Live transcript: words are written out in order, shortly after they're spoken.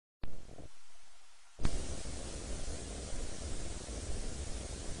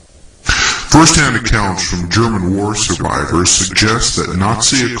First-hand accounts from German war survivors suggest that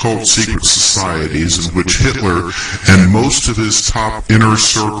Nazi occult secret societies in which Hitler and most of his top inner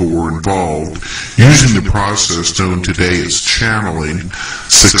circle were involved, using the process known today as channeling,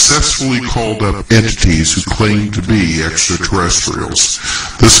 successfully called up entities who claimed to be extraterrestrials.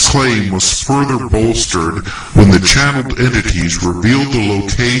 This claim was further bolstered when the channeled entities revealed the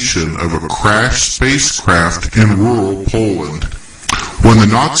location of a crashed spacecraft in rural Poland. When the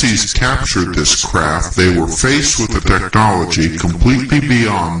Nazis captured this craft, they were faced with a technology completely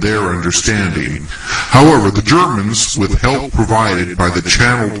beyond their understanding. However, the Germans, with help provided by the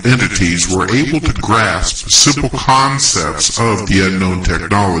channeled entities, were able to grasp simple concepts of the unknown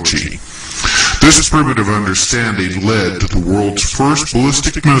technology. This primitive understanding led to the world's first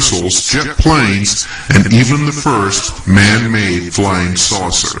ballistic missiles, jet planes, and even the first man-made flying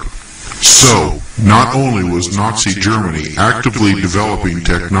saucer. So, not only was Nazi Germany actively developing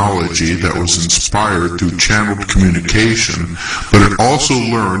technology that was inspired through channeled communication, but it also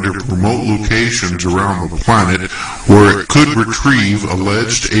learned of remote locations around the planet where it could retrieve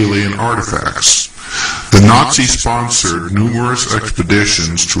alleged alien artifacts. The Nazis sponsored numerous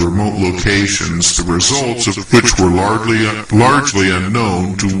expeditions to remote locations, the results of which were largely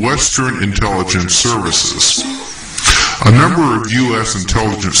unknown to Western intelligence services. A number of U.S.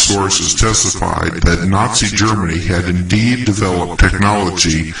 intelligence sources testified that Nazi Germany had indeed developed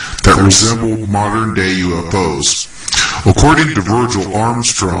technology that resembled modern-day UFOs. According to Virgil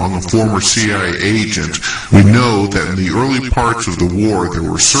Armstrong, a former CIA agent, we know that in the early parts of the war there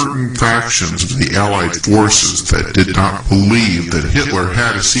were certain factions of the Allied forces that did not believe that Hitler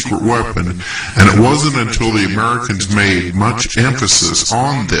had a secret weapon, and it wasn't until the Americans made much emphasis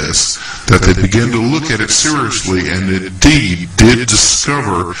on this that they began to look at it seriously and indeed did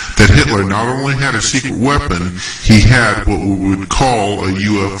discover that Hitler not only had a secret weapon, he had what we would call a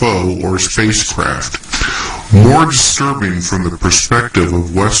UFO or spacecraft. More disturbing from the perspective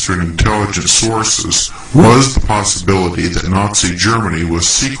of Western intelligence sources was the possibility that Nazi Germany was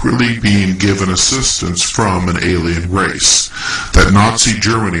secretly being given assistance from an alien race. That Nazi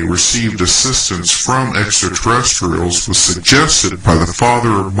Germany received assistance from extraterrestrials was suggested by the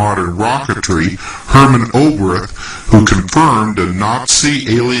father of modern rocketry, Hermann Oberth, who confirmed a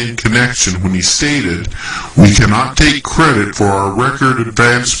Nazi alien connection when he stated, "We cannot take credit for our record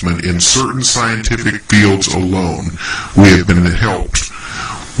advancement in certain scientific fields alone. We have been helped."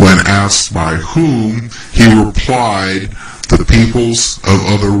 When asked by whom, he replied, "The peoples of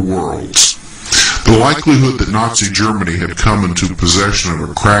other worlds." The likelihood that Nazi Germany had come into possession of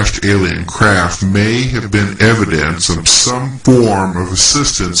a crashed alien craft may have been evidence of some form of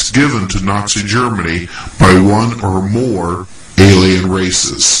assistance given to Nazi Germany by one or more alien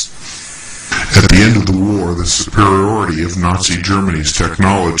races. At the end of the war, the superiority of Nazi Germany's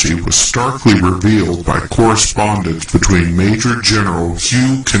technology was starkly revealed by correspondence between Major General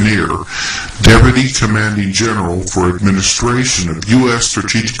Hugh Kinnear, Deputy Commanding General for Administration of U.S.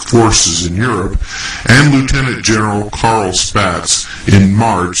 Strategic Forces in Europe, and Lieutenant General Karl Spatz in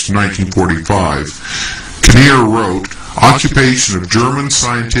March 1945. Kinnear wrote, "Occupation of German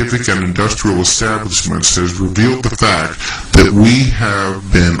scientific and industrial establishments has revealed the fact that we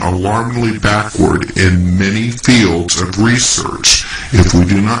have been alarmingly backward in many fields of research. If we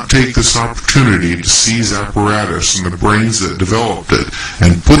do not take this opportunity to seize apparatus and the brains that developed it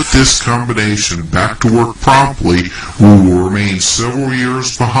and put this combination back to work promptly, we will remain several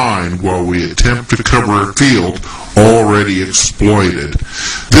years behind while we attempt to cover a field already exploited."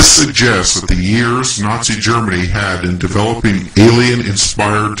 This suggests that the years Nazi Germany had in developing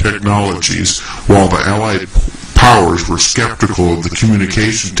alien-inspired technologies, while the Allied powers were skeptical of the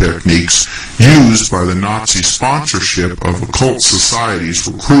communication techniques used by the Nazi sponsorship of occult societies,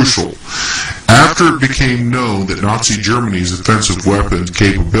 were crucial. After it became known that Nazi Germany's offensive weapons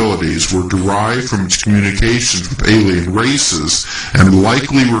capabilities were derived from its communications with alien races and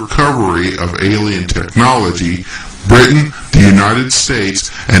likely recovery of alien technology, Britain, the United States,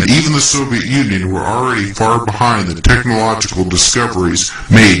 and even the Soviet Union were already far behind the technological discoveries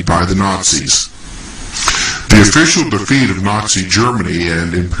made by the Nazis. The official defeat of Nazi Germany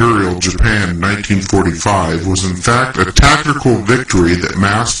and Imperial Japan in 1945 was in fact a tactical victory that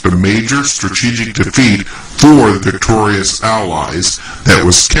masked a major strategic defeat for the victorious Allies that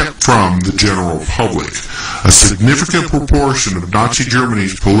was kept from the general public. A significant proportion of Nazi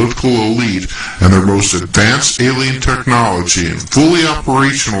Germany's political elite and their most advanced alien technology and fully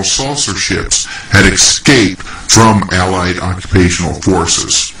operational saucer ships had escaped from Allied occupational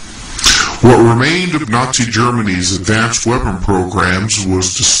forces. What remained of Nazi Germany's advanced weapon programs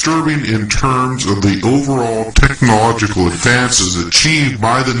was disturbing in terms of the overall technological advances achieved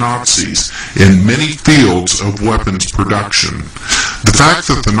by the Nazis in many fields of weapons production. The fact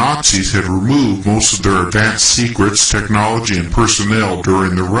that the Nazis had removed most of their advanced secrets, technology, and personnel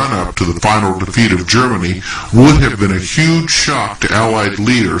during the run-up to the final defeat of Germany would have been a huge shock to Allied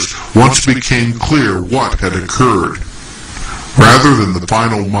leaders once it became clear what had occurred. Rather than the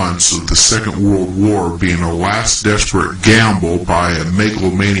final months of the Second World War being a last desperate gamble by a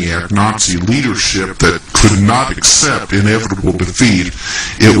megalomaniac Nazi leadership that could not accept inevitable defeat,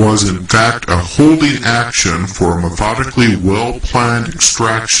 it was in fact a holding action for a methodically well-planned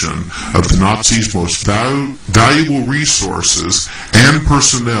extraction of the Nazis' most valuable resources and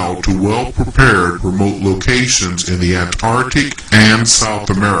personnel to well-prepared remote locations in the Antarctic and South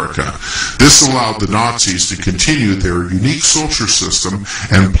America. This allowed the Nazis to continue their unique social system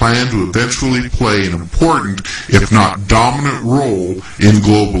and plan to eventually play an important, if not dominant, role in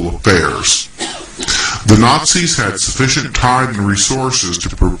global affairs. The Nazis had sufficient time and resources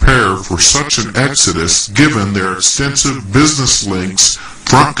to prepare for such an exodus given their extensive business links,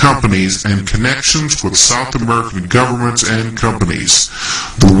 front companies, and connections with South American governments and companies.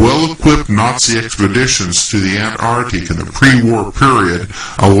 The well-equipped Nazi expeditions to the Antarctic in the pre-war period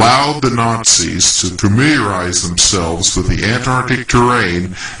allowed the Nazis to familiarize themselves with the Antarctic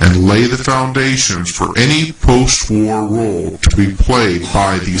terrain and lay the foundations for any post-war role to be played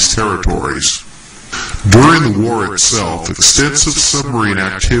by these territories. During the war itself, extensive submarine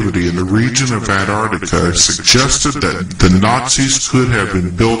activity in the region of Antarctica suggested that the Nazis could have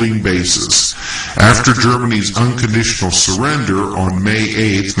been building bases. After Germany's unconditional surrender on May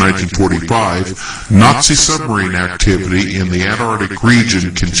 8, 1945, Nazi submarine activity in the Antarctic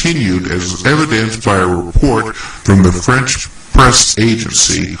region continued as evidenced by a report from the French press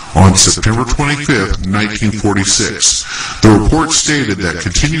agency on September 25, 1946. The report stated that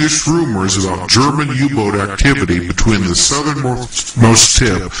continuous rumors about German U-boat activity between the southernmost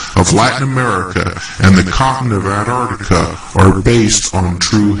tip of Latin America and the continent of Antarctica are based on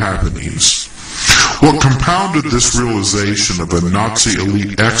true happenings. What compounded this realization of a Nazi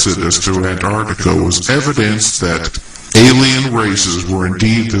elite exodus to Antarctica was evidence that alien races were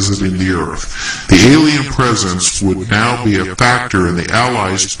indeed visiting the Earth. The alien presence would now be a factor in the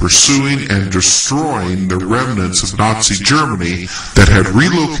Allies pursuing and destroying the remnants of Nazi Germany that had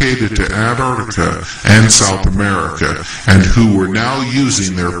relocated to Antarctica and South America, and who were now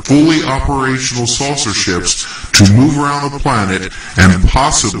using their fully operational saucer ships to move around the planet and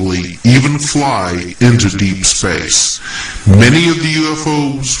possibly even fly into deep space. Many of the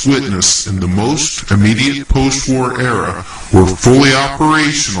UFOs witnessed in the most immediate post-war era were fully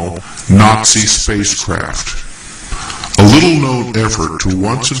operational Nazi spacecraft. A little-known effort to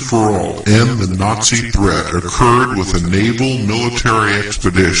once and for all end the Nazi threat occurred with a naval military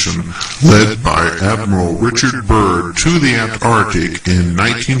expedition led by Admiral Richard Byrd to the Antarctic in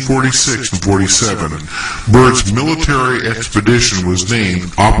 1946 and 47. Byrd's military expedition was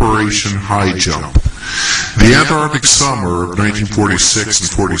named Operation High Jump. The Antarctic summer of 1946 and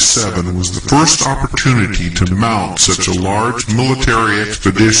 47 was the first opportunity to mount such a large military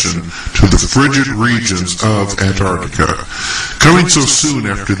expedition to the frigid regions of Antarctica. Coming so soon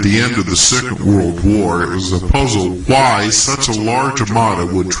after the end of the Second World War, it was a puzzle why such a large armada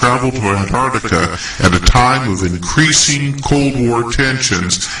would travel to Antarctica at a time of increasing Cold War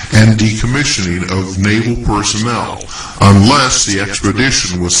tensions and decommissioning of naval personnel, unless the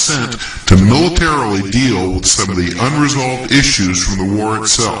expedition was sent to militarily deal with some of the unresolved issues from the war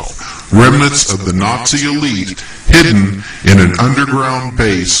itself, remnants of the Nazi elite hidden in an underground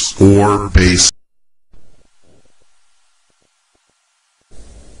base or base.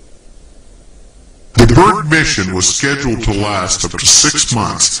 The Byrd mission was scheduled to last up to 6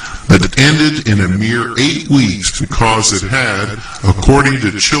 months, but ended in a mere 8 weeks because it had, according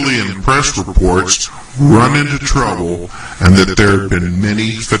to Chilean press reports, run into trouble and that there had been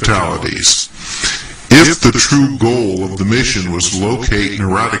many fatalities. If the true goal of the mission was to locate and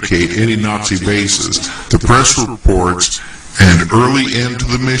eradicate any Nazi bases, the press reports and early end to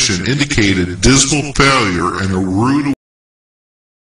the mission indicated dismal failure and a rude